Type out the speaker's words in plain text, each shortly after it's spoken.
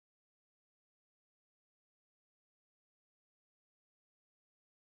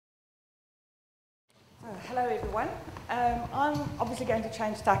Hello, everyone. I'm obviously going to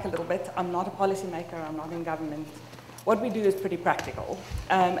change tack a little bit. I'm not a policymaker. I'm not in government. What we do is pretty practical.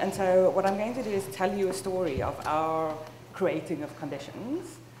 And so what I'm going to do is tell you a story of our creating of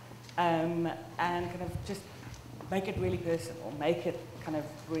conditions and kind of just make it really personal, make it kind of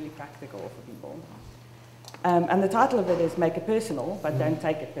really practical for people. And the title of it is Make It Personal, but Don't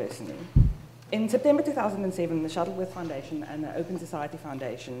Take It Personally. In September 2007, the Shuttleworth Foundation and the Open Society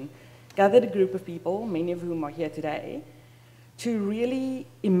Foundation gathered a group of people, many of whom are here today, to really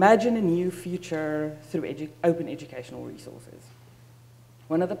imagine a new future through open educational resources.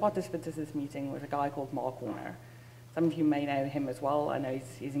 One of the participants of this meeting was a guy called Mark Warner. Some of you may know him as well. I know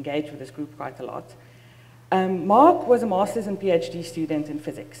he's engaged with this group quite a lot. Mark was a master's and PhD student in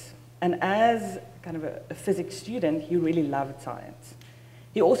physics. And as kind of a physics student, he really loved science.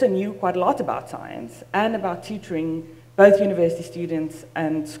 He also knew quite a lot about science and about tutoring both university students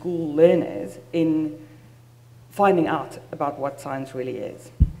and school learners in finding out about what science really is.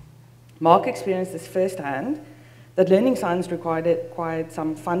 Mark experienced this firsthand, that learning science required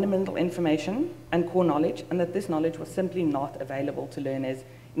some fundamental information and core knowledge, and that this knowledge was simply not available to learners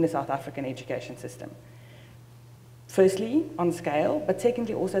in the South African education system. Firstly, on scale, but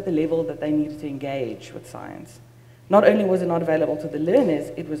secondly, also at the level that they needed to engage with science. Not only was it not available to the learners,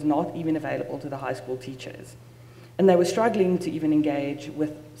 it was not even available to the high school teachers. And they were struggling to even engage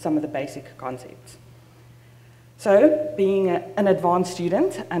with some of the basic concepts. So, being an advanced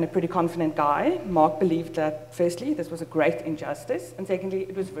student and a pretty confident guy, Mark believed that, firstly, this was a great injustice, and secondly,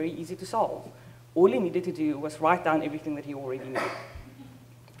 it was very easy to solve. All he needed to do was write down everything that he already knew.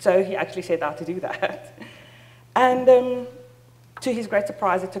 So he actually set out to do that. And to his great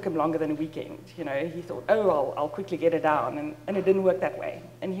surprise, it took him longer than a weekend. You know, he thought, oh, I'll quickly get it down, and it didn't work that way.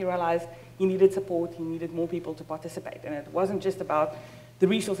 And he realized he needed support, he needed more people to participate. And it wasn't just about the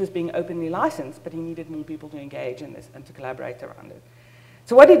resources being openly licensed, but he needed more people to engage in this and to collaborate around it.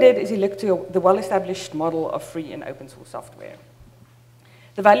 So what he did is he looked to the well-established model of free and open source software.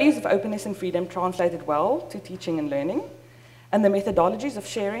 The values of openness and freedom translated well to teaching and learning, and the methodologies of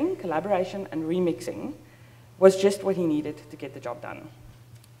sharing, collaboration, and remixing was just what he needed to get the job done.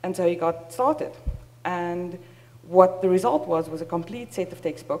 And so he got started. And what the result was a complete set of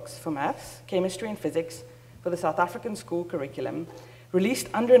textbooks for maths, chemistry, and physics for the South African school curriculum, released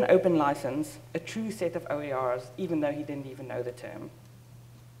under an open license, a true set of OERs, even though he didn't even know the term.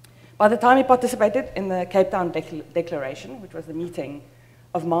 By the time he participated in the Cape Town Declaration, which was the meeting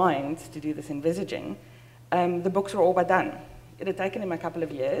of minds to do this envisaging, the books were all but done. It had taken him a couple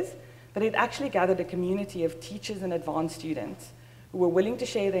of years, but it actually gathered a community of teachers and advanced students who were willing to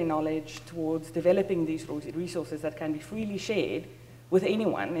share their knowledge towards developing these resources that can be freely shared with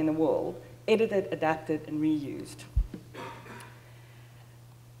anyone in the world, edited, adapted, and reused.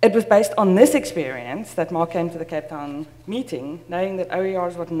 It was based on this experience that Mark came to the Cape Town meeting, knowing that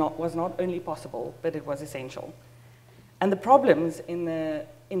OERs was not only possible, but it was essential. And the problems in the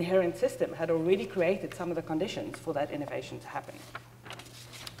inherent system had already created some of the conditions for that innovation to happen.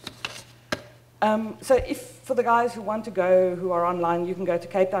 So for the guys who want to go, who are online, you can go to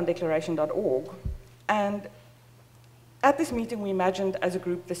capetowndeclaration.org. And at this meeting, we imagined as a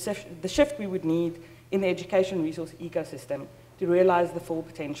group the shift we would need in the education resource ecosystem to realize the full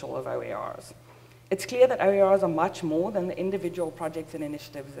potential of OERs. It's clear that OERs are much more than the individual projects and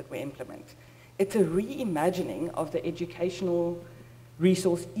initiatives that we implement. It's a reimagining of the educational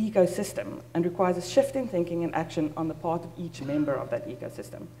resource ecosystem and requires a shift in thinking and action on the part of each member of that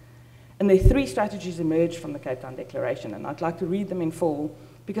ecosystem. And there are three strategies emerged from the Cape Town Declaration, and I'd like to read them in full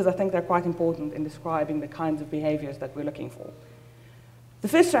because I think they're quite important in describing the kinds of behaviors that we're looking for. The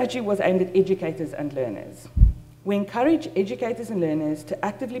first strategy was aimed at educators and learners. We encourage educators and learners to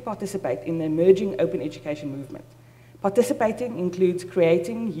actively participate in the emerging open education movement. Participating includes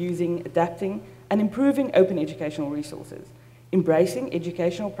creating, using, adapting, and improving open educational resources, embracing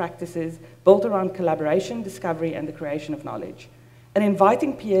educational practices built around collaboration, discovery, and the creation of knowledge, and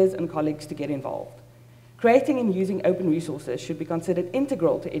inviting peers and colleagues to get involved. Creating and using open resources should be considered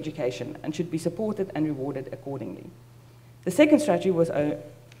integral to education and should be supported and rewarded accordingly. The second strategy was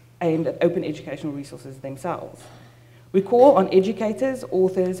aimed at open educational resources themselves. We call on educators,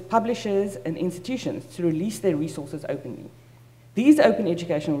 authors, publishers, and institutions to release their resources openly. These open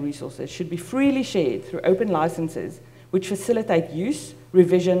educational resources should be freely shared through open licenses which facilitate use,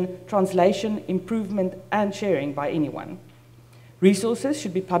 revision, translation, improvement, and sharing by anyone. Resources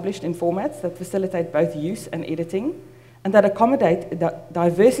should be published in formats that facilitate both use and editing, and that accommodate the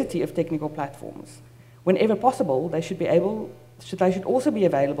diversity of technical platforms. Whenever possible, they should also be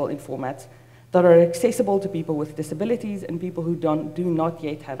available in formats that are accessible to people with disabilities and people who do not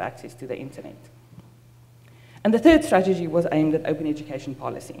yet have access to the internet. And the third strategy was aimed at open education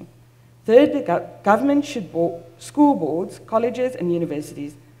policy. Third, the government school boards, colleges, and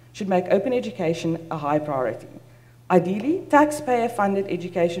universities should make open education a high priority. Ideally, taxpayer-funded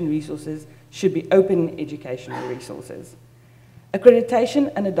education resources should be open educational resources.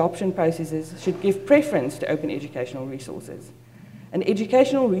 Accreditation and adoption processes should give preference to open educational resources. An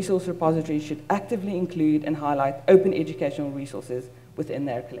educational resource repository should actively include and highlight open educational resources within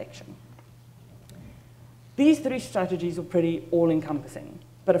their collection. These three strategies are pretty all-encompassing,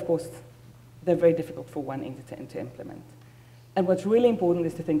 but of course, they're very difficult for one entity to implement. And what's really important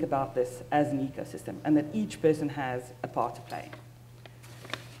is to think about this as an ecosystem, and that each person has a part to play.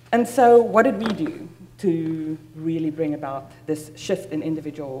 And so what did we do to really bring about this shift in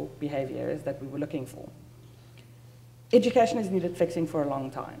individual behaviors that we were looking for? Education has needed fixing for a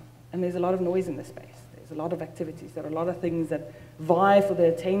long time, and there's a lot of noise in this space. There's a lot of activities. There are a lot of things that vie for the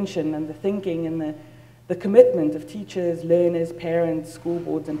attention and the thinking and the commitment of teachers, learners, parents, school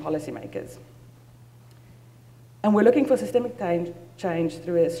boards, and policymakers. And we're looking for systemic change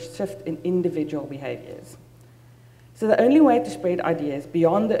through a shift in individual behaviors. So the only way to spread ideas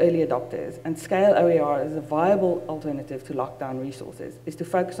beyond the early adopters and scale OER as a viable alternative to lockdown resources is to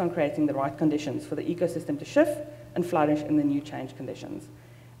focus on creating the right conditions for the ecosystem to shift and flourish in the new change conditions.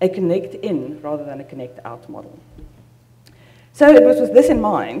 A connect in rather than a connect out model. So it was with this in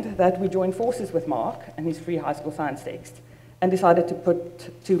mind that we joined forces with Mark and his free high school science text and decided to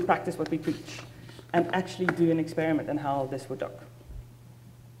put to practice what we preach and actually do an experiment on how this would look.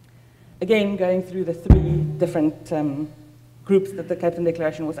 Again, going through the three different groups that the Cape Town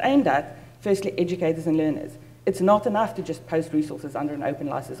Declaration was aimed at, firstly, educators and learners. It's not enough to just post resources under an open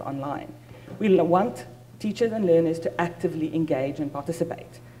license online. We want teachers and learners to actively engage and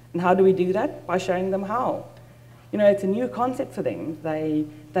participate. And how do we do that? By showing them how. You know, it's a new concept for them. They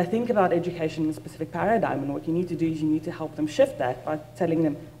think about education in a specific paradigm, and what you need to do is you need to help them shift that by telling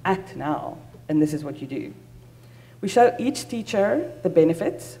them, act now, and this is what you do. We show each teacher the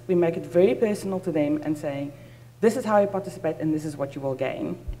benefits. We make it very personal to them and saying, this is how you participate and this is what you will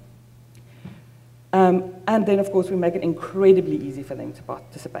gain. And then, of course, we make it incredibly easy for them to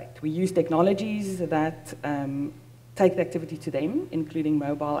participate. We use technologies that take the activity to them, including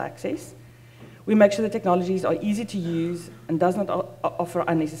mobile access. We make sure the technologies are easy to use and does not offer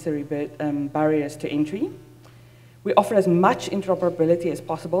unnecessary barriers to entry. We offer as much interoperability as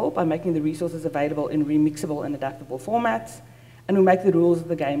possible by making the resources available in remixable and adaptable formats, and we make the rules of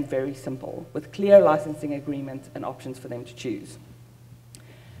the game very simple, with clear licensing agreements and options for them to choose.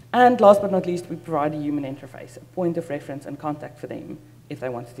 And last but not least, we provide a human interface, a point of reference and contact for them if they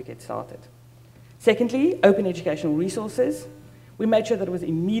wanted to get started. Secondly, open educational resources. We made sure that it was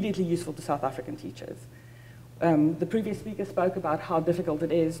immediately useful to South African teachers. The previous speaker spoke about how difficult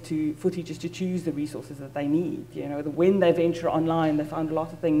it is for teachers to choose the resources that they need. You know, when they venture online, they find a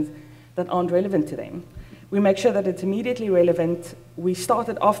lot of things that aren't relevant to them. We make sure that it's immediately relevant. We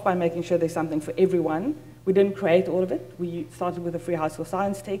started off by making sure there's something for everyone. We didn't create all of it. We started with a free high school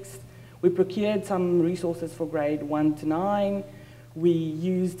science text. We procured some resources for grade 1 to 9. We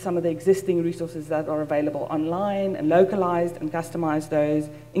used some of the existing resources that are available online and localized and customized those,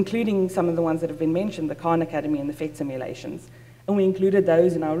 including some of the ones that have been mentioned, the Khan Academy and the FET simulations. And we included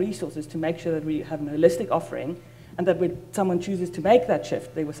those in our resources to make sure that we have an holistic offering and that when someone chooses to make that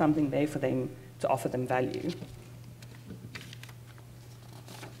shift, there was something there for them to offer them value.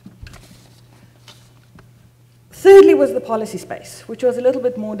 Thirdly was the policy space, which was a little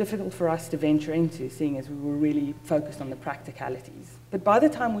bit more difficult for us to venture into, seeing as we were really focused on the practicalities. But by the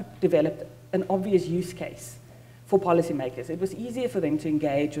time we developed an obvious use case for policymakers, it was easier for them to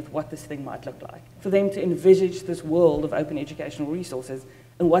engage with what this thing might look like, for them to envisage this world of open educational resources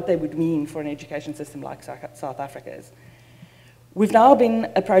and what they would mean for an education system like South Africa's. We've now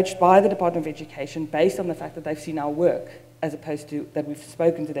been approached by the Department of Education based on the fact that they've seen our work, as opposed to that we've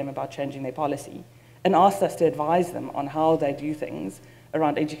spoken to them about changing their policy, and asked us to advise them on how they do things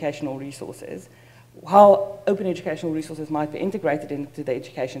around educational resources, how open educational resources might be integrated into the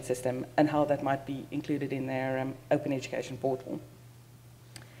education system, and how that might be included in their open education portal.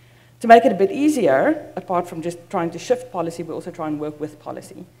 To make it a bit easier, apart from just trying to shift policy, we also try and work with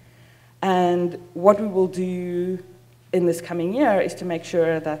policy. And what we will do in this coming year is to make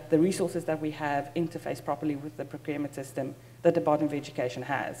sure that the resources that we have interface properly with the procurement system that the Department of Education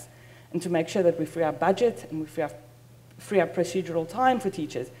has, and to make sure that we free up budget and we free up procedural time for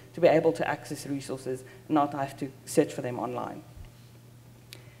teachers to be able to access resources and not have to search for them online.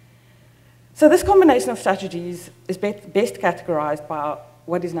 So this combination of strategies is best categorized by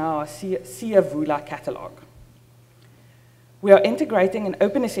what is now our Siavula catalog. We are integrating an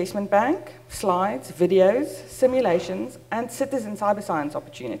open assessment bank, slides, videos, simulations, and citizen cyber science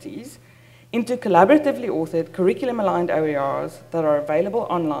opportunities into collaboratively authored curriculum-aligned OERs that are available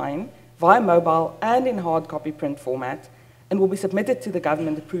online, via mobile, and in hard copy print format, and will be submitted to the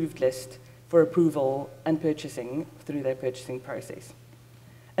government-approved list for approval and purchasing through their purchasing process.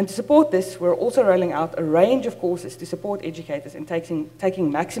 And to support this, we're also rolling out a range of courses to support educators in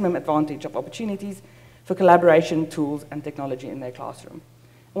taking maximum advantage of opportunities for collaboration, tools, and technology in their classroom.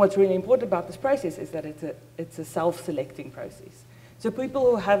 And what's really important about this process is that it's a self-selecting process. So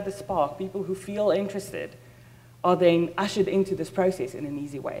people who have the spark, people who feel interested, are then ushered into this process in an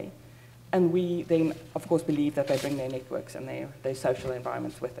easy way. And we then, of course, believe that they bring their networks and their social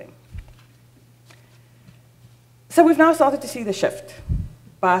environments with them. So we've now started to see the shift,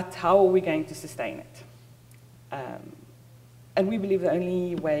 but how are we going to sustain it? And we believe the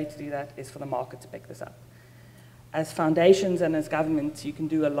only way to do that is for the market to pick this up. As foundations and as governments, you can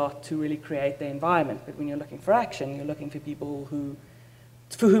do a lot to really create the environment, but when you're looking for action, you're looking for people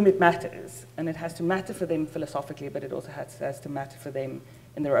for whom it matters. And it has to matter for them philosophically, but it also has to matter for them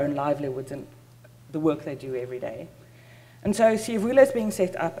in their own livelihoods and the work they do every day. And so Hewlett is being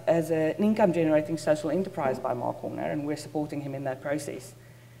set up as an income-generating social enterprise by Mark Horner, and we're supporting him in that process.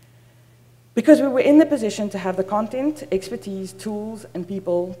 Because we were in the position to have the content, expertise, tools, and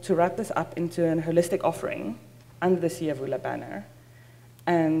people to wrap this up into a holistic offering under the Hewlett banner,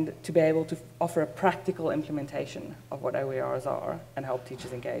 and to be able to offer a practical implementation of what OERs are and help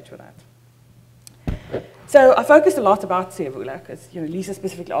teachers engage with that. So I focused a lot about Hewlett because Lisa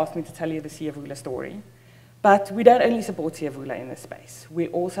specifically asked me to tell you the Hewlett story. But we don't only support Hewlett in this space. We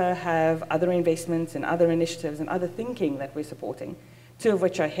also have other investments and other initiatives and other thinking that we're supporting, two of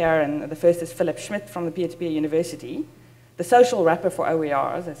which are here. And the first is Philip Schmidt from the Peer-to-Peer University, the social wrapper for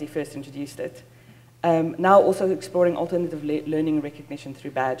OERs, as he first introduced it, now also exploring alternative learning recognition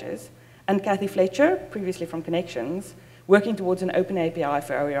through badges. And Kathy Fletcher, previously from Connections, working towards an open API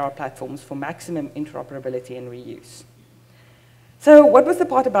for OER platforms for maximum interoperability and reuse. So what was the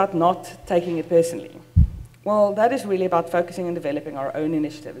part about not taking it personally? Well, that is really about focusing on developing our own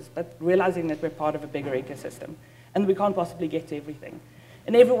initiatives, but realizing that we're part of a bigger ecosystem, and we can't possibly get to everything.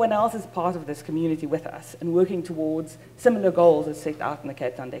 And everyone else is part of this community with us and working towards similar goals as set out in the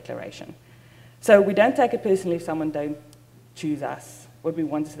Cape Town Declaration. So we don't take it personally if someone don't choose us. What we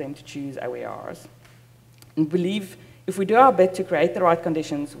want is them to choose OERs. And believe if we do our bit to create the right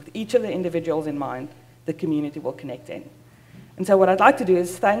conditions with each of the individuals in mind, the community will connect in. And so what I'd like to do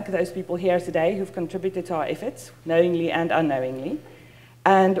is thank those people here today who've contributed to our efforts, knowingly and unknowingly,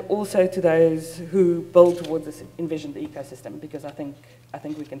 and also to those who build towards this envisioned ecosystem, because I think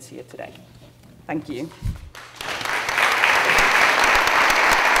we can see it today. Thank you.